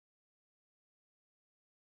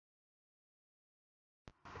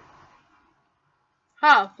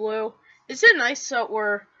Huh, Blue. Is it nice that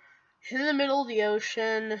we're in the middle of the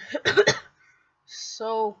ocean?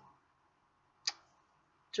 So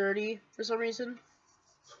dirty for some reason.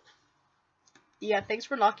 Yeah, thanks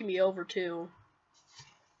for knocking me over too.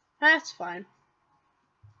 That's fine.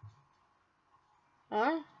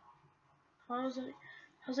 Huh? How does it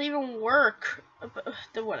even work?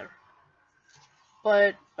 Whatever.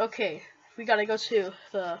 But okay, we gotta go to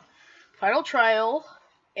the final trial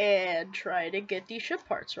and try to get these ship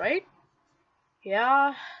parts, right?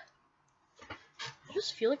 Yeah. I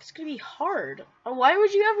just feel like it's gonna be hard. Why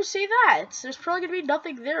would you ever say that? There's probably gonna be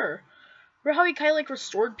nothing there. Remember how we kind of like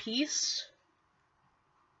restored peace?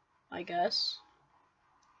 I guess.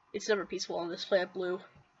 It's never peaceful on this planet, Blue.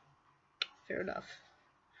 Fair enough.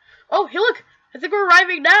 Oh, hey look! I think we're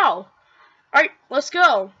arriving now! Alright, let's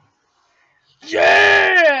go!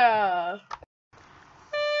 Yeah!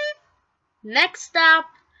 Next stop,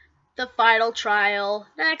 the final trial.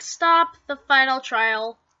 Next stop, the final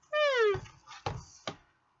trial.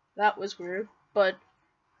 That was weird, but...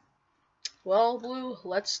 Well, Blue,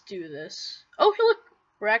 let's do this. Oh, hey look!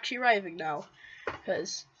 We're actually arriving now.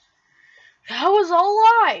 Because... that was all a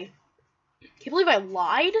lie! Can you believe I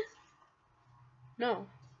lied? No,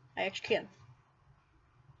 I actually can.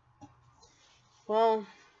 Well,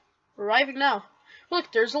 we're arriving now.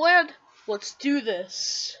 Look, there's the land. Let's do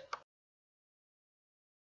this.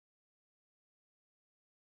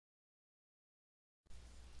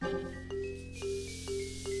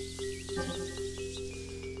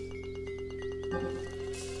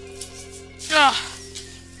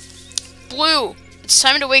 Blue, it's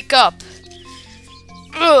time to wake up.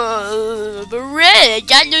 But Red, I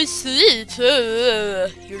got no sleep.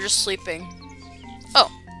 You're just sleeping. Oh.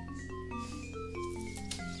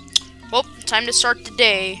 Well, time to start the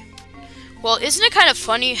day. Well, isn't it kind of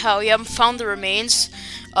funny how you haven't found the remains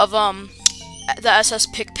of the SS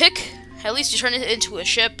Pikmin? At least you turned it into a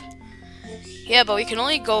ship. Yeah, but we can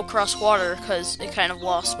only go across water because it kind of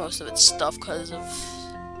lost most of its stuff because of...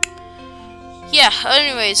 Yeah,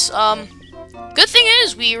 anyways, good thing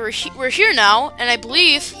is we're here now, and I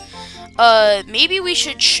believe, maybe we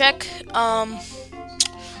should check,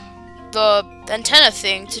 the antenna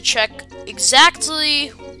thing to check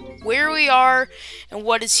exactly where we are and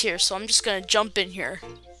what is here. So I'm just gonna jump in here.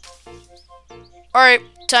 Alright,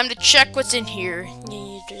 time to check what's in here.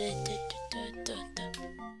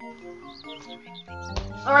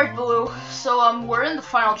 Alright, Blue. So, we're in the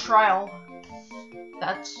final trial.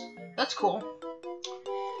 That's cool.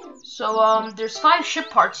 So, there's 5 ship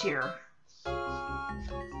parts here. Oh,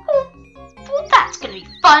 well, that's gonna be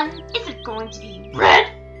fun. Is it going to be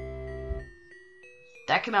red?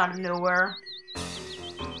 That came out of nowhere.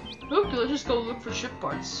 Okay, let's just go look for ship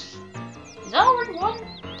parts. Is that already one?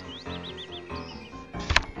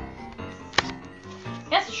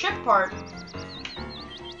 Yeah, it's a ship part.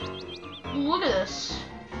 Look at this.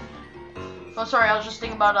 Oh, sorry, I was just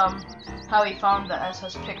thinking about, how he found the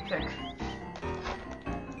SS Pikmin.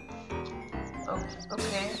 Oh,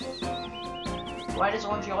 okay. Why does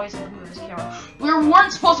Orange always have to move his camera? We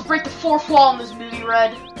weren't supposed to break the 4th wall in this movie,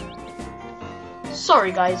 Red.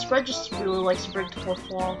 Sorry, guys. Red just really likes to break the 4th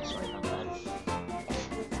wall. Sorry about that.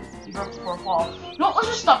 You broke the 4th wall. No, let's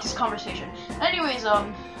just stop this conversation. Anyways,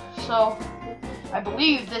 so I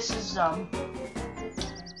believe this is, I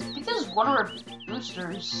think this is one of our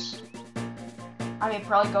boosters. I mean, it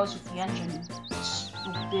probably goes with the engine.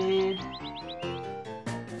 Stupid.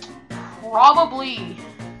 Probably.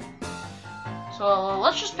 So,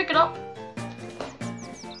 let's just pick it up.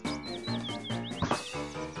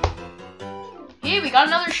 Hey, we got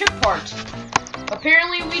another ship part.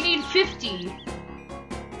 Apparently, we need 50.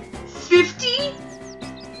 50?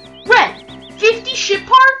 Red, 50 ship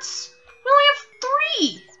parts? We only have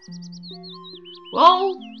 3.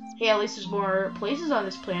 Well, hey, at least there's more places on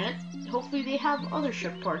this planet. Hopefully they have other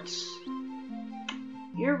ship parts.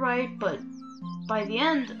 You're right, but by the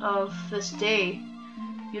end of this day,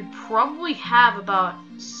 you'd probably have about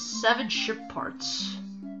 7 ship parts.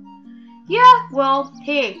 Yeah, well,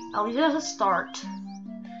 hey, at least that's a start.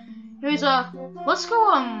 Anyways, let's go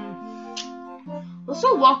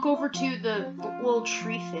walk over to the little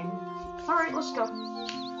tree thing. Alright, let's go.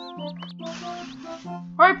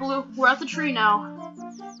 Alright, Blue, we're at the tree now.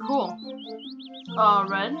 Cool.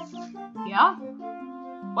 Red? Yeah?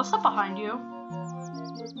 What's up behind you?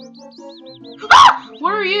 Ah!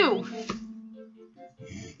 What are you?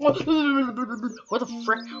 What the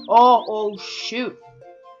frick? Oh, shoot.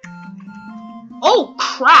 Oh,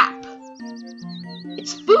 crap!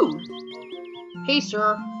 It's food! Hey,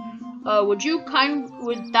 sir. Would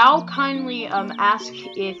thou kindly, ask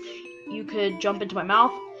if you could jump into my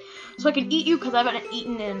mouth? So I can eat you because I haven't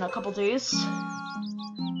eaten in a couple days.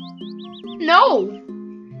 No!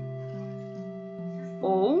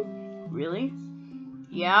 Oh? Really?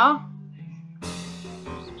 Yeah?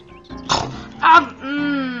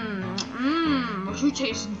 You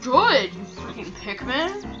taste good, you freaking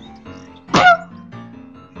Pikmin.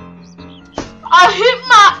 I hit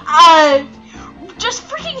my eye! Just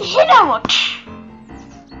freaking hit him!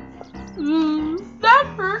 That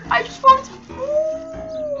hurt. I just want some food!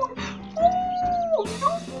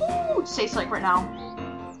 Food! Say psych right now.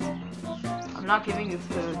 I'm not giving you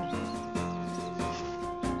food.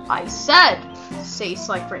 I said, say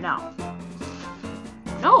psych right now.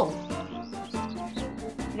 No.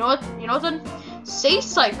 You know what? You know what then? Say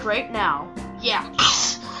psych right now. Yeah.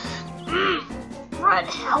 Red,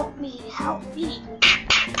 help me, help me.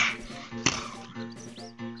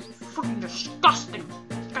 Freaking disgusting.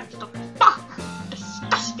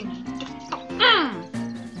 Disgusting.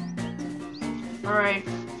 Alright.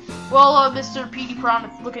 Well, Mr. Petey Prawn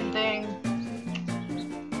looking thing.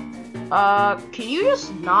 Can you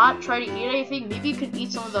just not try to eat anything? Maybe you could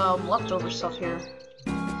eat some of the leftover stuff here.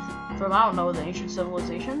 From, I don't know, the ancient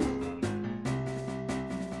civilization?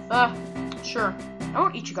 Sure. I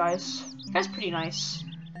won't eat you guys. You guys are pretty nice.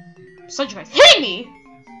 Besides you guys hitting me!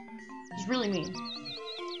 He's really mean.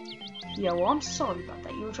 Yeah, well, I'm sorry about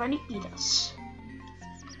that. You were trying to eat us.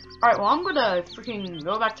 Alright, well, I'm gonna freaking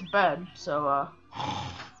go back to bed, so,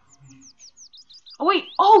 Oh, wait!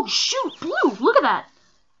 Oh, shoot! Blue! Look at that!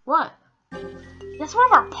 What? That's one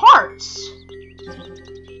of our parts!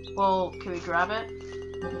 Well, can we grab it?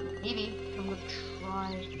 Maybe. I'm gonna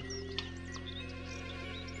try.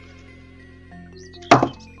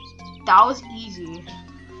 That was easy.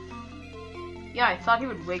 Yeah, I thought he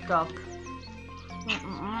would wake up.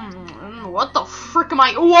 What the frick am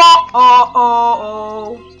I?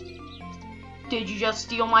 Whoa! Did you just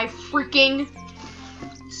steal my freaking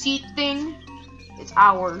seat thing? It's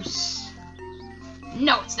ours.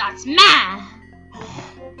 No, it's not. It's mine.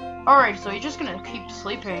 Alright, so you're just gonna keep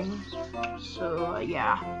sleeping. So,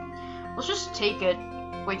 yeah. Let's just take it.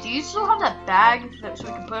 Wait, do you still have that bag so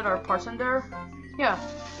we can put our parts in there? Yeah.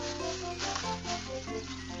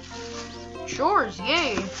 Chores,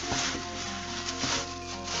 yay!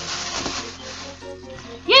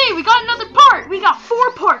 Yay, we got another part! We got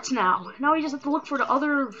 4 parts now! Now we just have to look for the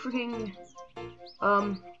other freaking...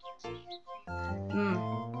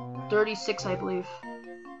 36, I believe.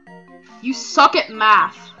 You suck at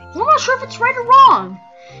math. We're not sure if it's right or wrong.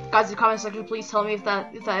 Guys, in the comment section, please tell me if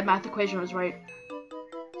that math equation was right.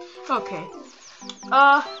 Okay.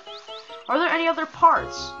 Are there any other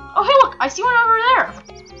parts? Oh, hey, look! I see one over there!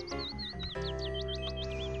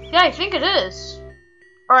 Yeah, I think it is.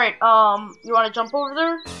 Alright, you wanna jump over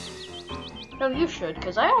there? No, you should,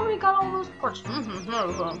 because I already got all those parts.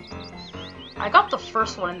 I got the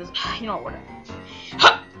first one in this. You know what?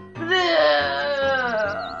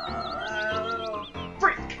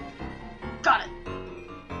 Freak! Got it.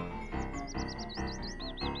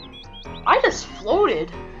 I just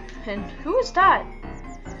floated. And who is that?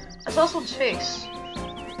 I saw someone's face.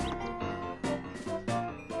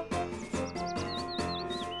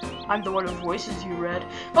 I'm the one whose voices you read.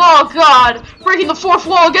 Oh god! Breaking the 4th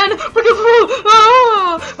wall again! Breaking the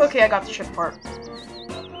ah! Okay, I got the ship part.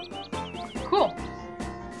 Cool.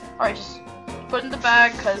 Alright, just put it in the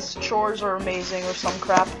bag, because chores are amazing or some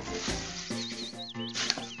crap.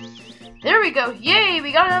 There we go! Yay!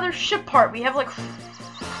 We got another ship part! We have like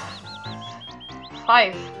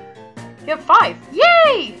 5. We have 5!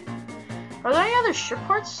 Yay! Are there any other ship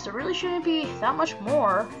parts? There really shouldn't be that much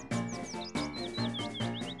more.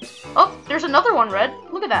 Oh, there's another one, Red.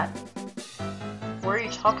 Look at that. What are you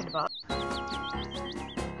talking about?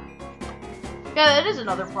 Yeah, that is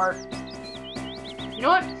another part. You know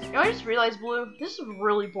what? You know, I just realized, Blue, this is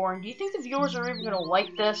really boring. Do you think the viewers are even gonna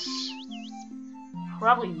like this?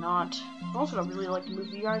 Probably not. No one's gonna really like the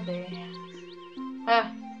movie, are they?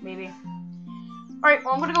 Maybe. Alright,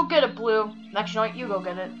 well, I'm gonna go get it, Blue. Next, you know what? You go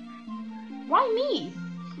get it. Why me?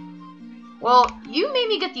 Well, you made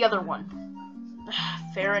me get the other one.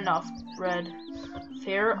 Fair enough, Red.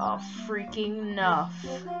 Fair freaking enough.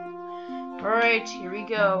 Alright, here we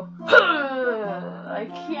go. I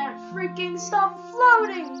can't freaking stop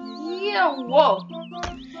floating! Yeah, whoa!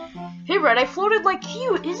 Hey, Red, I floated like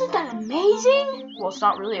you! Isn't that amazing? Well, it's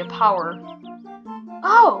not really a power.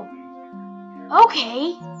 Oh!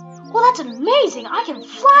 Okay. Well, that's amazing! I can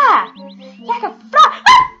fly! Yeah, I can fly!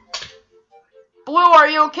 Blue, are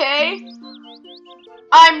you okay?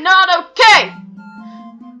 I'm not okay!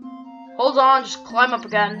 Hold on, just climb up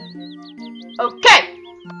again. Okay!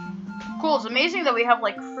 Cool, it's amazing that we have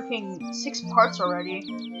like freaking 6 parts already.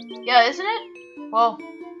 Yeah, isn't it? Well,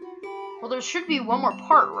 there should be one more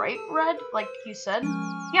part, right, Red? Like you said?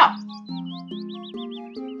 Yeah.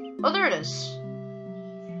 Oh, there it is.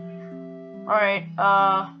 Alright,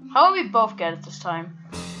 how about we both get it this time?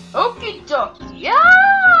 Okie dokie,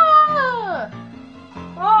 yeah!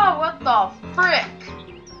 Oh, what the frick?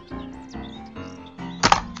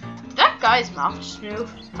 Did that guy's mouth just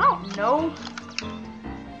move? I don't know.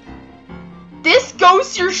 This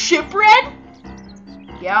goes your ship, Red?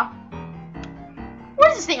 Yeah.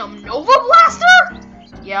 What is this thing, a Nova Blaster?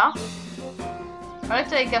 Yeah. I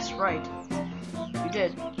did I guess right. You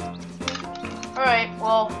did. Alright,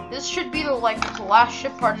 well, this should be the last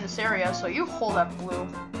ship part in this area, so you hold that blue.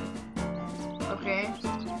 Okay.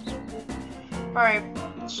 Alright,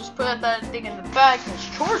 let's just put that thing in the bag, because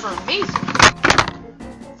chores are amazing.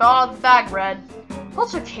 Fell out of the bag, Red.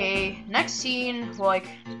 That's okay. Next scene, we'll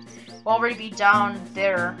already be down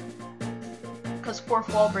there. Because 4th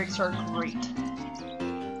wall breaks are great.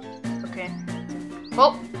 Okay.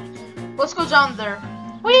 Well, let's go down there.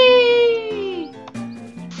 Whee!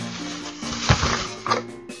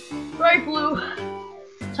 Right, Blue.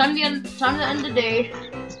 Time to end the day.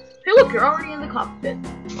 Hey, look, you're already in the cockpit.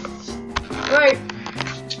 Alright.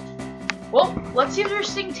 Well, let's see where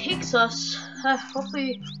this thing takes us.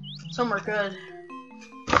 Hopefully, somewhere good.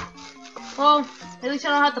 Well, at least I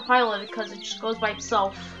don't have to pilot it because it just goes by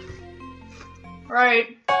itself.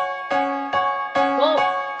 Right. Well,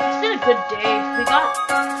 it's been a good day.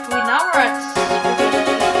 Now we're at.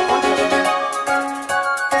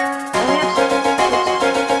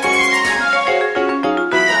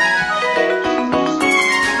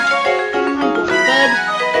 I'm going to bed.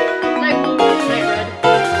 Night Blue, night Red.